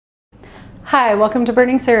Hi, welcome to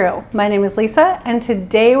Burning Cereal. My name is Lisa, and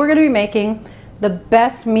today we're going to be making the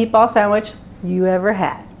best meatball sandwich you ever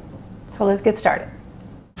had. So let's get started.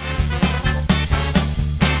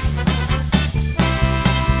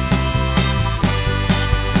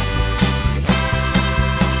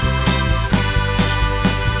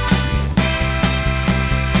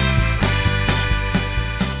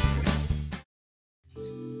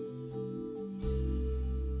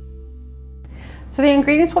 So the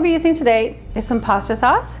ingredients we'll be using today is some pasta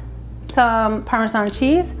sauce, some Parmesan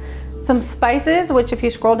cheese, some spices, which if you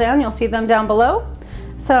scroll down, you'll see them down below,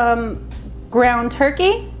 some ground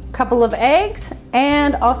turkey, a couple of eggs,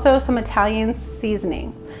 and also some Italian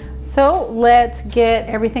seasoning. So let's get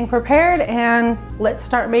everything prepared and let's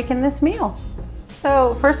start making this meal.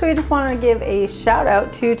 So first we just want to give a shout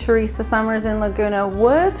out to Teresa Summers in Laguna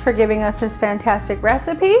Woods for giving us this fantastic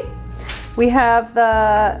recipe. We have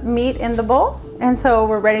the meat in the bowl, and so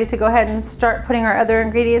we're ready to go ahead and start putting our other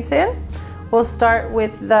ingredients in. We'll start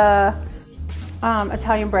with the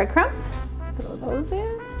Italian breadcrumbs. Throw those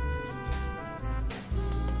in.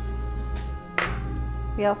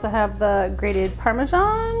 We also have the grated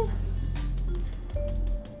Parmesan.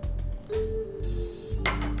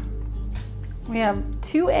 We have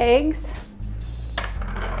 2 eggs.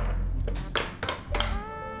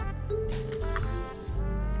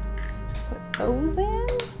 Put those in.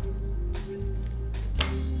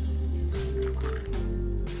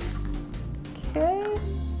 Okay.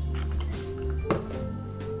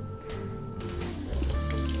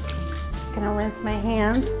 Just gonna rinse my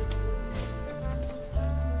hands.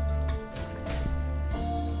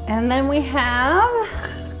 And then we have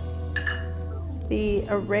the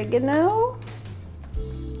oregano.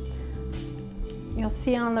 You'll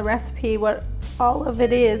see on the recipe what all of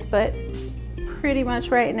it is, but pretty much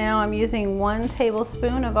right now I'm using 1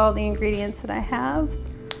 tablespoon of all the ingredients that I have.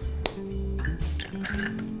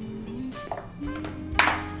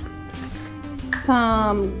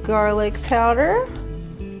 Some garlic powder.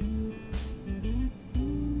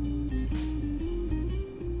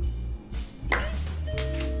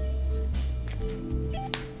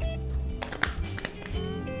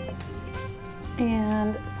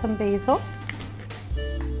 And some basil.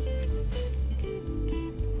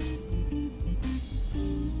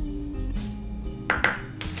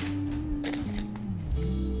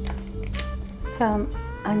 Some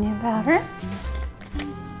onion powder.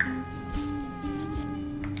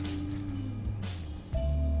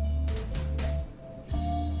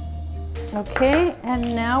 Okay,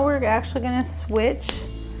 and now we're actually going to switch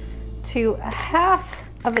to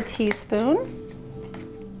 1/2 teaspoon.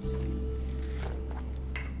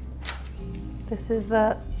 This is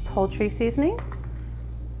the poultry seasoning,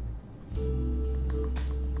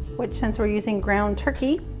 which since we're using ground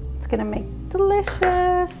turkey, it's going to make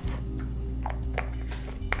delicious.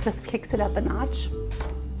 Just kicks it up a notch.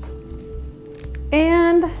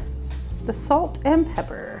 And the salt and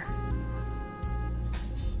pepper.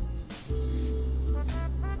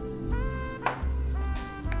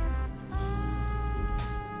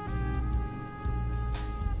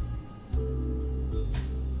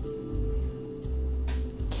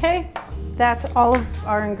 Okay, that's all of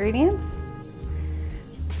our ingredients.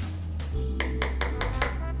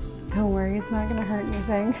 Don't worry, it's not gonna hurt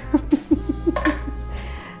anything.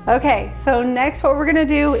 Okay, so next what we're gonna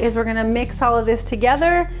do is we're gonna mix all of this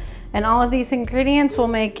together, and all of these ingredients will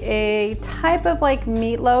make a type of like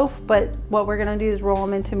meatloaf, but what we're gonna do is roll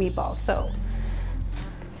them into meatballs. So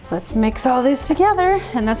let's mix all this together,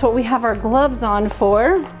 and that's what we have our gloves on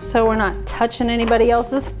for, so we're not touching anybody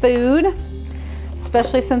else's food.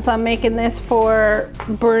 Especially since I'm making this for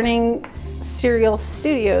Burning Cereal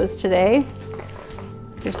Studios today.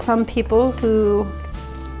 There's some people who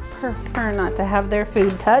prefer not to have their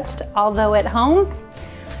food touched, although at home,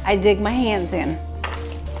 I dig my hands in.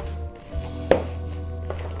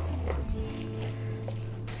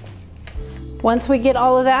 Once we get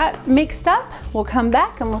all of that mixed up, we'll come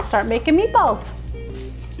back and we'll start making meatballs.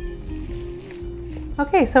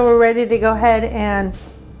 Okay, so we're ready to go ahead and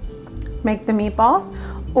make the meatballs,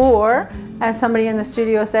 or as somebody in the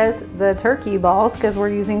studio says, the turkey balls, because we're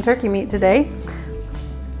using turkey meat today.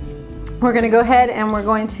 We're going to go ahead and we're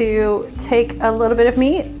going to take a little bit of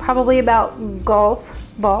meat, probably about golf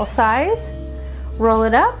ball size, roll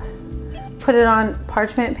it up, put it on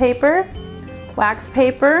parchment paper, wax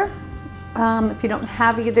paper. If you don't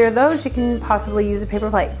have either of those, you can possibly use a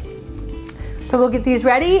paper plate. So we'll get these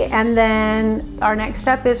ready, and then our next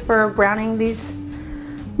step is for browning these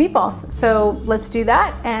meatballs. So let's do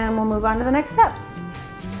that and we'll move on to the next step.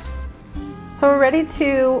 So we're ready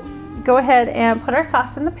to go ahead and put our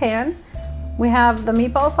sauce in the pan. we have the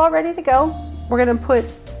meatballs all ready to go. We're gonna put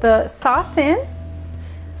the sauce in,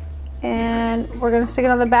 and we're gonna stick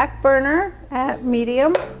it on the back burner at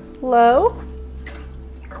medium low.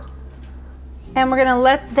 And we're gonna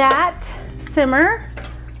let that simmer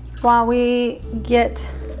while we get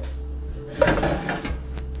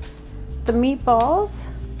the meatballs.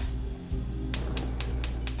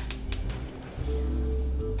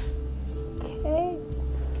 Okay.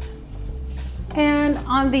 And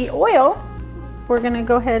on the oil, we're gonna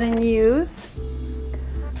go ahead and use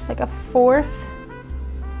like a fourth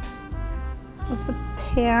of the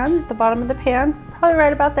pan, the bottom of the pan, probably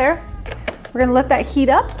right about there. We're gonna let that heat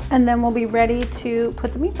up, and then we'll be ready to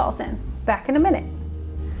put the meatballs in. Back in a minute.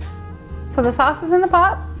 So the sauce is in the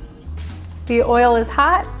pot, the oil is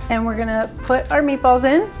hot, and we're gonna put our meatballs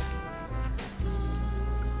in.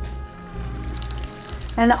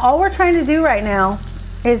 And all we're trying to do right now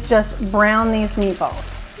is just brown these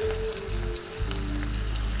meatballs.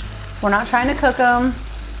 We're not trying to cook them.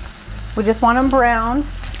 We just want them browned,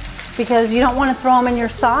 because you don't want to throw them in your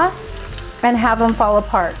sauce and have them fall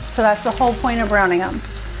apart. So that's the whole point of browning them.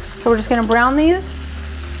 So we're just gonna brown these,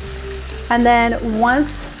 and then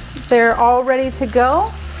once they're all ready to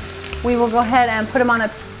go, we will go ahead and put them on a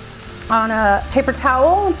paper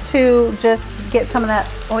towel to just get some of that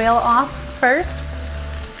oil off first,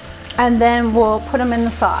 and then we'll put them in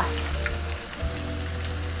the sauce.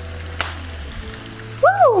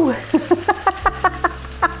 Woo! I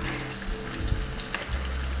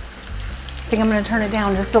think I'm gonna turn it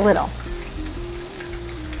down just a little.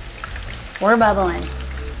 We're bubbling.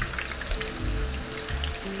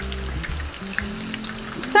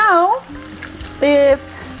 So, if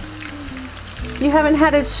you haven't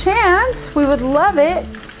had a chance, we would love it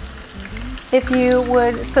if you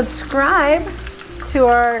would subscribe to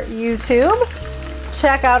our YouTube.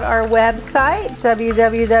 Check out our website,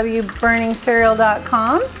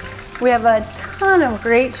 www.burningserial.com. We have a ton of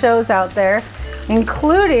great shows out there,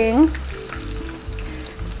 including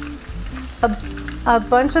a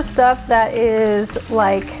bunch of stuff that is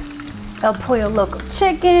like El Pollo Loco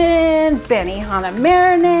chicken, Benihana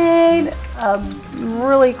marinade,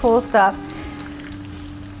 really cool stuff,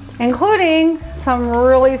 including some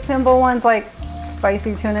really simple ones like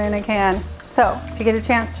spicy tuna in a can. So if you get a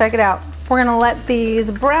chance, check it out. We're gonna let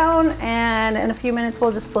these brown, and in a few minutes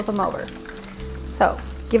we'll just flip them over. So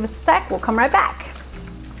give us a sec, we'll come right back.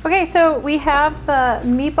 Okay, so we have the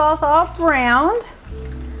meatballs all browned,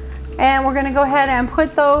 and we're gonna go ahead and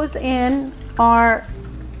put those in our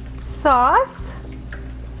sauce.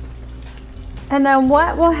 And then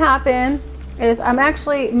what will happen is, I'm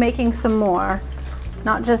actually making some more,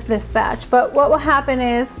 not just this batch, but what will happen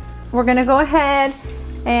is we're gonna go ahead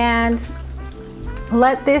and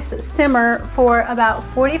let this simmer for about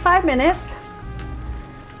 45 minutes,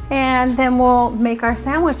 and then we'll make our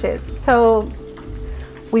sandwiches. So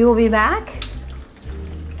we will be back.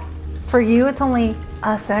 For you, it's only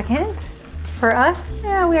a second. For us,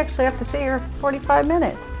 yeah, we actually have to sit here 45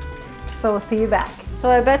 minutes. So we'll see you back. So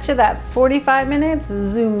I bet you that 45 minutes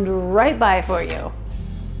zoomed right by for you. Of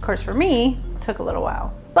course, for me, it took a little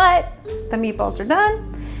while, but the meatballs are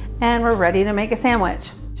done and we're ready to make a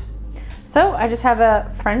sandwich. So I just have a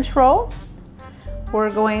French roll.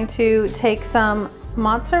 We're going to take some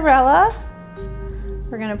mozzarella.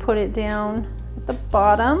 We're gonna put it down at the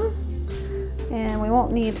bottom, and we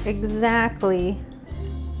won't need exactly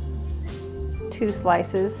 2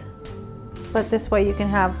 slices, but this way you can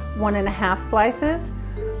have 1.5 slices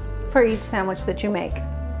for each sandwich that you make.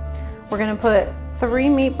 We're gonna put 3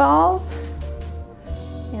 meatballs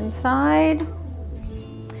inside.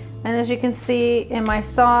 And as you can see in my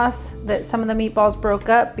sauce, that some of the meatballs broke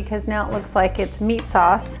up because now it looks like it's meat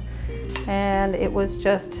sauce and it was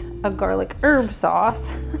just a garlic herb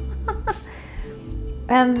sauce.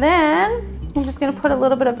 And then I'm just gonna put a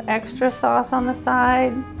little bit of extra sauce on the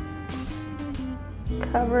side,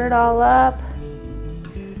 cover it all up.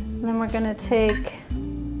 And then we're gonna take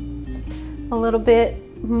a little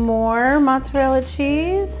bit more mozzarella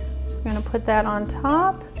cheese. We're gonna put that on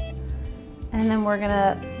top, and then we're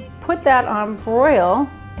gonna put that on broil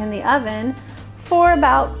in the oven for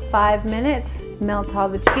about 5 minutes, melt all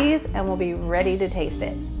the cheese, and we'll be ready to taste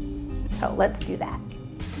it. So let's do that.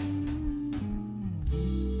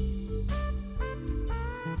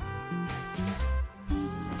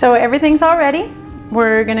 So everything's all ready.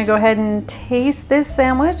 We're gonna go ahead and taste this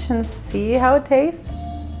sandwich and see how it tastes.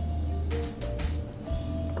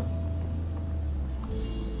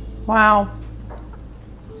 Wow,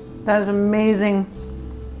 that is amazing.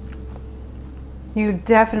 You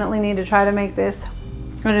definitely need to try to make this.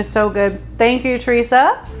 It is so good. Thank you,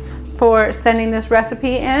 Teresa, for sending this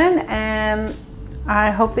recipe in, and I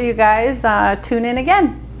hope that you guys tune in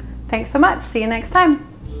again. Thanks so much. See you next time.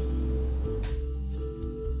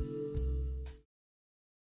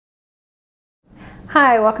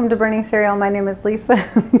 Hi, welcome to Burning Cereal. My name is Lisa.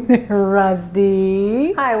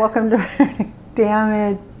 Rusty. Hi, welcome to Burning.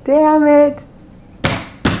 Damn it.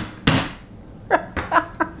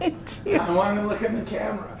 I wanted to look in the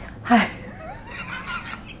camera. Hi.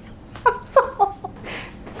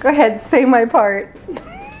 Go ahead, say my part.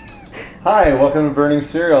 Hi, welcome to Burning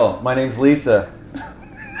Cereal. My name's Lisa.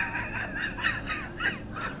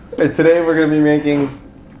 And today we're going to be making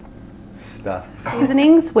stuff.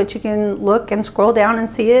 Seasonings, which you can look and scroll down and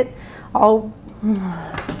see it all.